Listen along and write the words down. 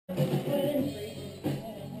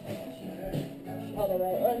the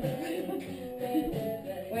right one.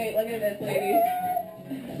 Wait, look at this, lady.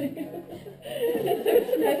 It's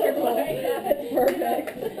symmetrical. It's perfect.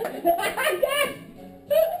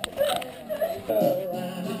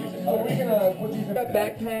 Are we gonna put these in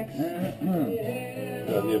Backpacks?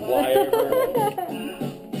 You fly over.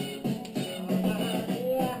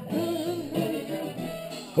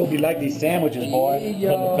 Hope you like these sandwiches, boy. From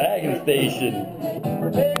the bagging station.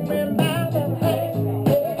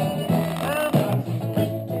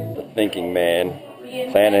 The thinking man.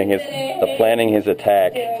 Planning his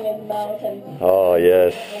attack. Oh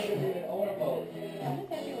yes.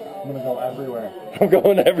 I'm gonna go everywhere. I'm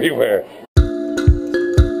going everywhere.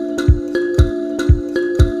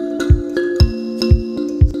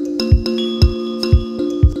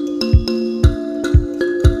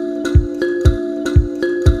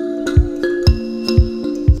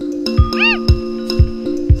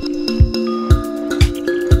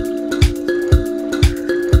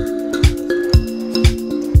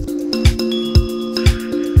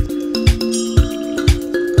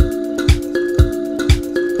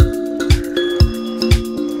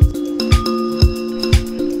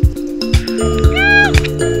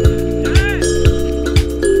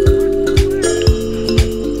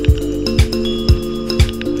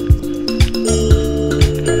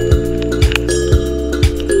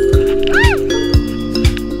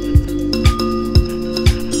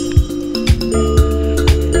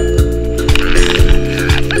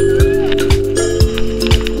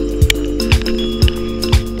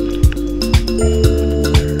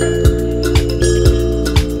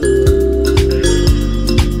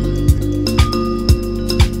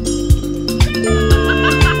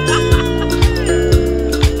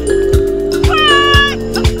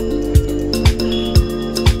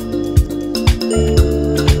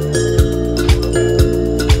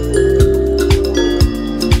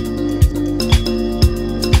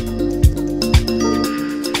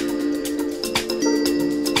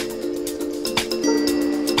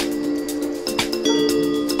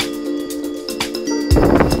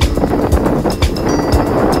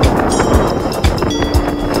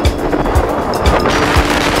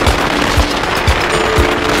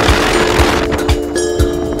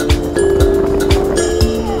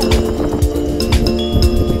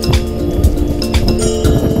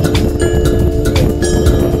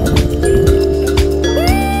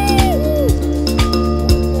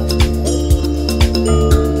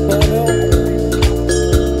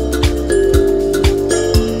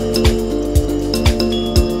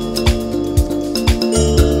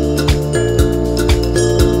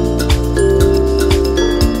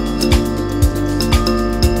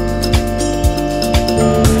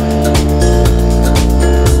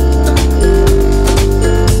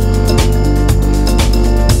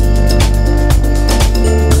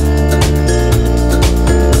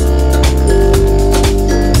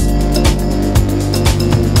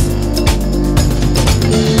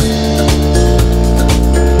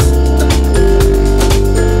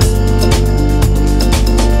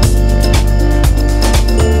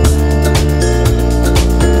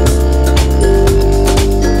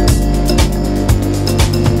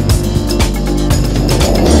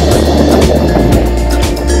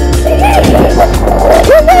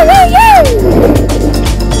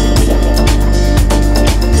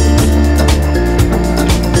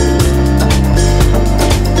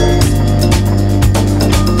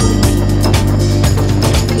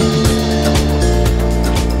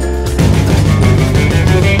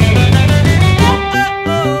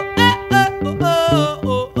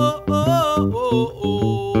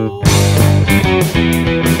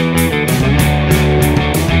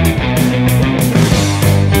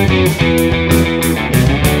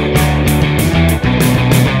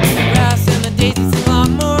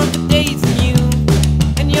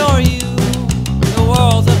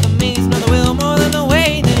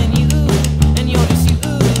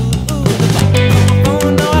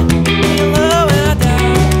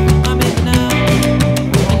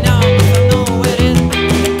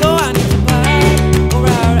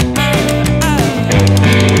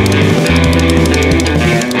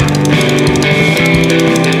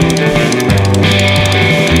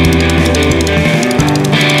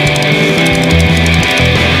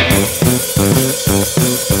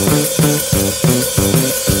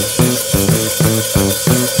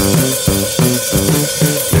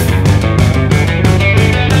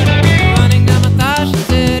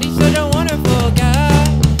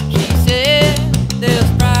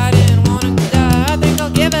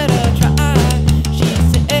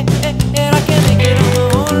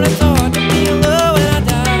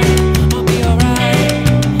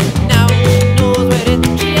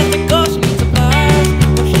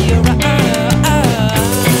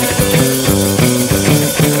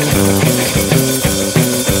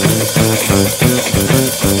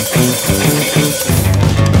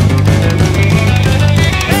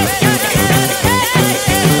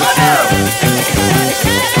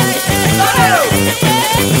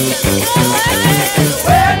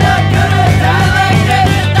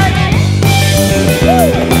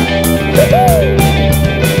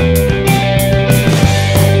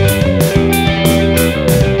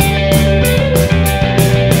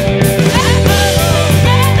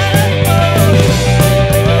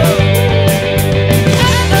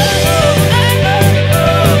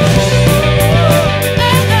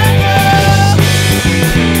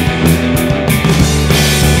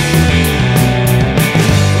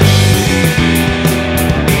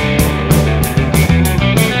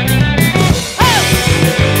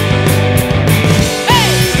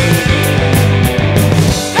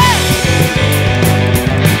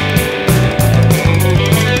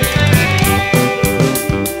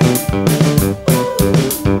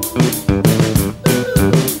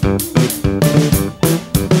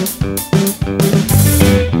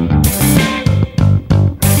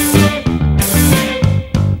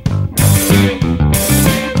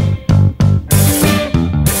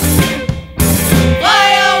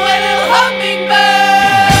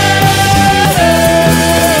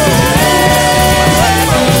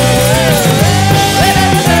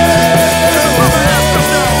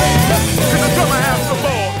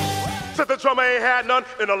 done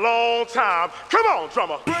in a long time. Come on,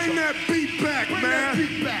 drummer. Bring that beat back, man.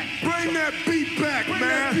 Bring that beat back,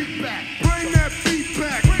 man. Bring that beat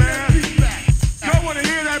back, man. Y'all wanna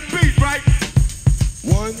hear that beat, right?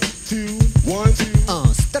 1, 2, 1, 2.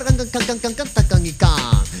スタラカンカンカンカンカンカンタカンギカン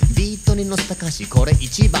ビートに乗せた歌詞これ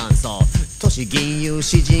一番そう都市銀融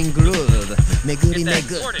詩人グルーブ巡り巡っ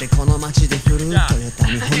てこの街で振るトヨタ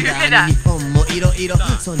日本だ日本もいろいろ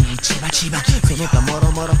ソニー千葉千葉その他もろ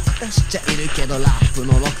もろ出しちゃいるけどラップ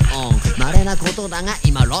のロックオン稀なことだが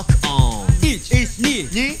今ロックオン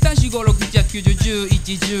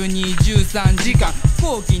12345678910111213時間飛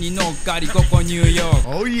行機に乗っかりここニューヨーク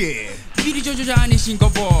Oh yeah ビリジョジョジャーにシンガ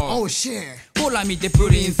ポール Oh shit ほら見てプ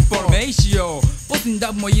リンスポロ名詞よボスに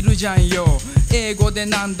ダブもいるじゃんよ英語で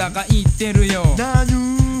なんだか言ってるよラ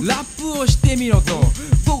ップをしてみろと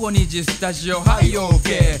午後2時スタジオはい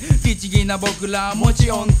OK 律儀な僕らも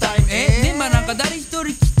ちオンタイム電話なんか誰一人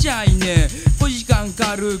来ちゃいね5時間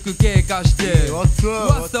軽く経過してわっさ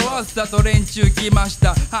わっさと連中来まし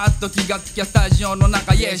たはっと気がつきゃスタジオの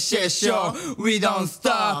中 Yes yes yo We don't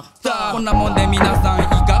stop こんなもんで皆さんい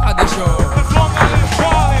かがでしょう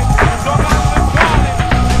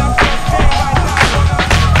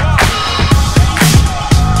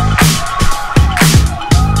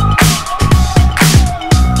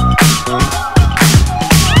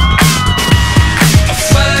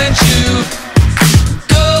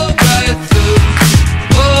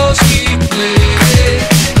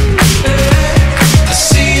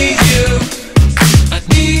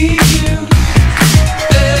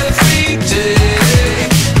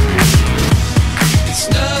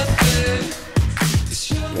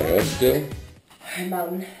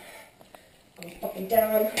Mountain. Go fucking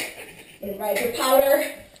down. And ride your powder.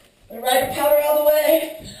 And ride your powder all the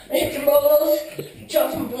way. And hit your moguls.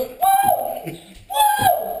 Jump and blue. Woo!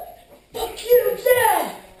 Woo! Fuck you,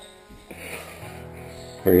 yeah!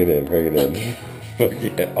 Bring it in, bring it in. Fuck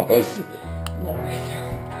yeah, awesome. No, right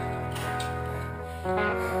there.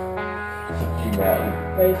 You man.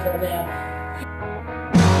 Ready for a nap.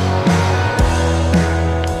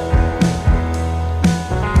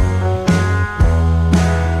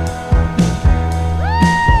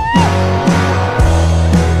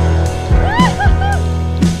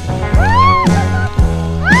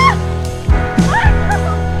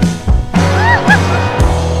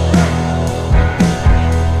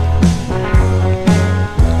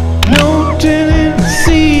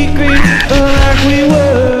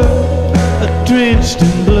 Drenched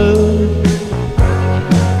in blood.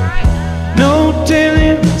 No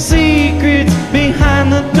telling secrets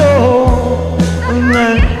behind the door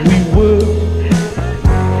like we were.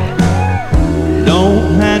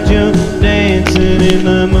 Don't hide your dancing in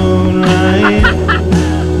the moonlight.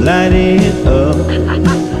 Light it up.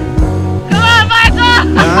 Come on, Michael!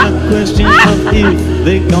 Not a question of if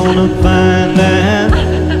they're gonna find out.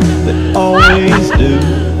 They always do.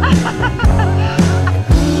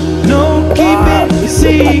 Keeping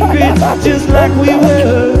secrets just like we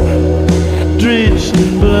were, drenched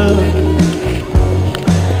in blood.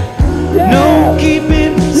 No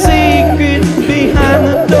keeping secrets behind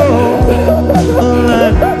the door,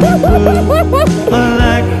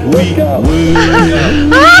 like we were.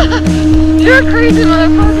 You're a crazy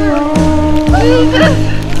motherfucker. Jesus.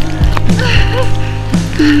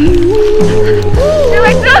 You're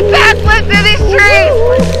like no backflips in these trees.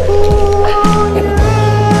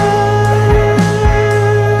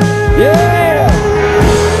 Yeah!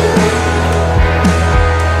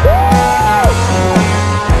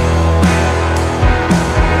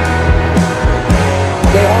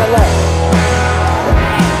 Stay high left.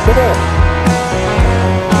 Come on.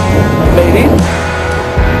 Ladies.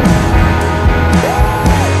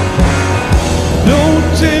 Don't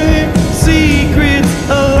tell secrets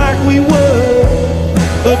like we were,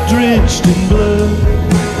 drenched in blood.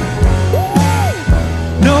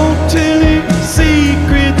 No telling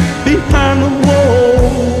secrets behind the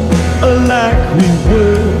wall, like we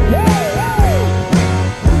were.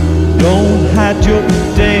 Don't hide your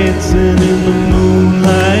dancing in the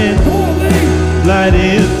moonlight. Light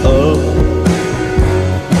it up.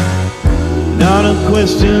 Not a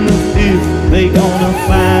question of if they gonna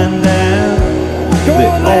find out. They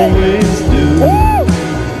always do.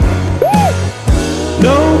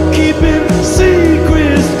 No keeping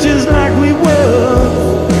secrets just like we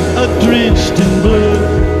were, drenched in blood.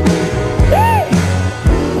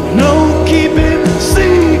 No keeping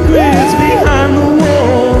secrets behind the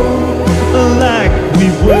wall, like we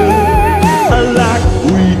were, like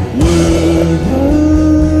we were.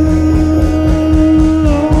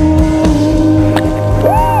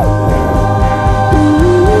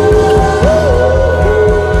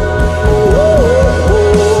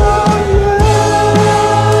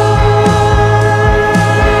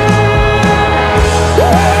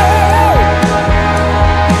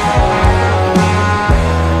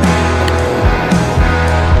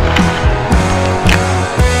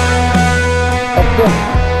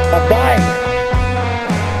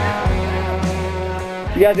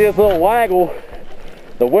 gotta do this little waggle.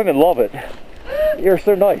 The women love it. You're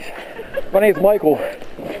so nice. My name's Michael.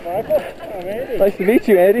 Hey, Michael. I'm Andy. Nice to meet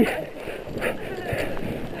you, Andy.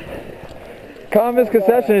 Common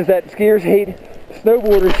misconception is that skiers hate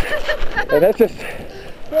snowboarders, and that's just...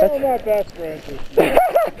 They're my best friends.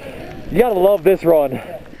 You gotta love this run.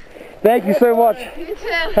 Thank you so much. You too.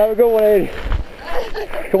 Have a good one, Andy.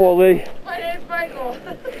 Come on, Lee. My name's Michael.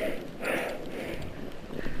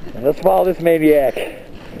 And let's follow this maniac.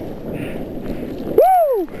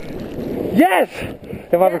 Woo! Yes!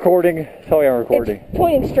 Am I recording? Tell me I'm recording. It's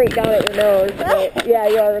pointing straight down at your nose, but yeah,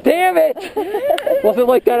 you are recording. Damn it! Was it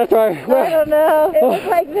like that after I don't know. It was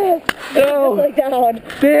like this. No! Like down.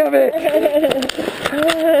 Damn it!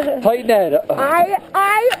 Tighten that.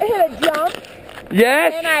 I hit a jump.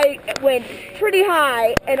 Yes! And I went pretty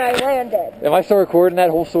high and I landed. Am I still recording that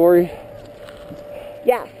whole story?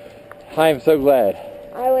 Yes. I am so glad.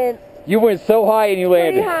 I went You went so high and you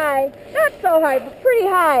landed. pretty high. Not so high, but pretty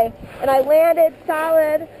high. And I landed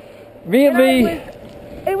solid. Me and Lee.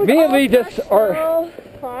 It was Me and all Lee just are.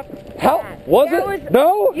 Fuck How that. was That it?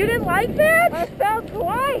 No. You didn't like that? I fell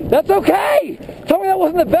twice. That's okay. Tell me that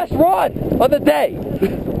wasn't the best run of the day.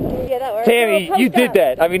 Yeah, that worked. Tammy, So you post did up.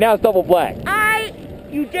 that. I mean, now it's double black.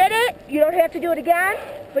 You did it. You don't have to do it again,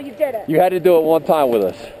 but you did it. You had to do it one time with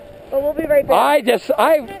us. But we'll be right back. The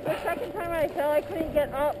second time I fell, I couldn't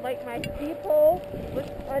get up. Like my ski pole was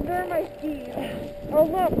under my skis. Oh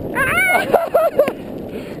look!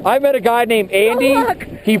 Ah! I met a guy named Andy. Oh, look.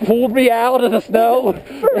 He pulled me out of the snow.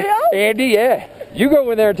 For real? Andy, yeah. You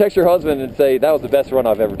go in there and text your husband and say, that was the best run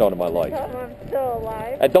I've ever done in my life. I'm still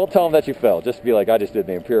alive. And don't tell him that you fell. Just be like, I just did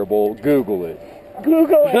the Imperial Bowl. Google it.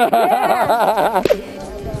 Google it. Yeah.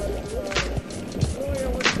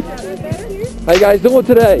 How you guys doing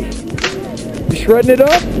today? You shredding it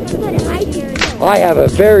up? I have a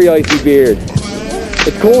very icy beard.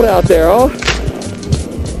 It's cold out there, huh?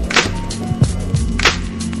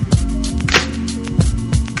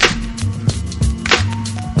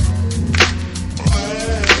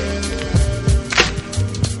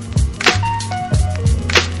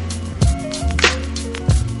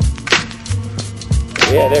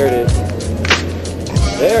 Yeah, there it is.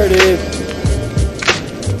 There it is.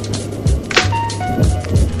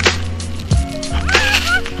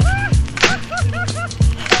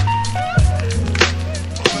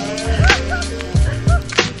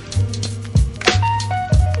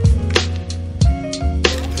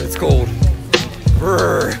 It's cold.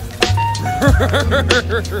 Brr.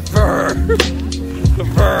 Brr.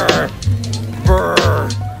 Brr. Brr.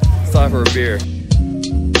 It's time for a beer.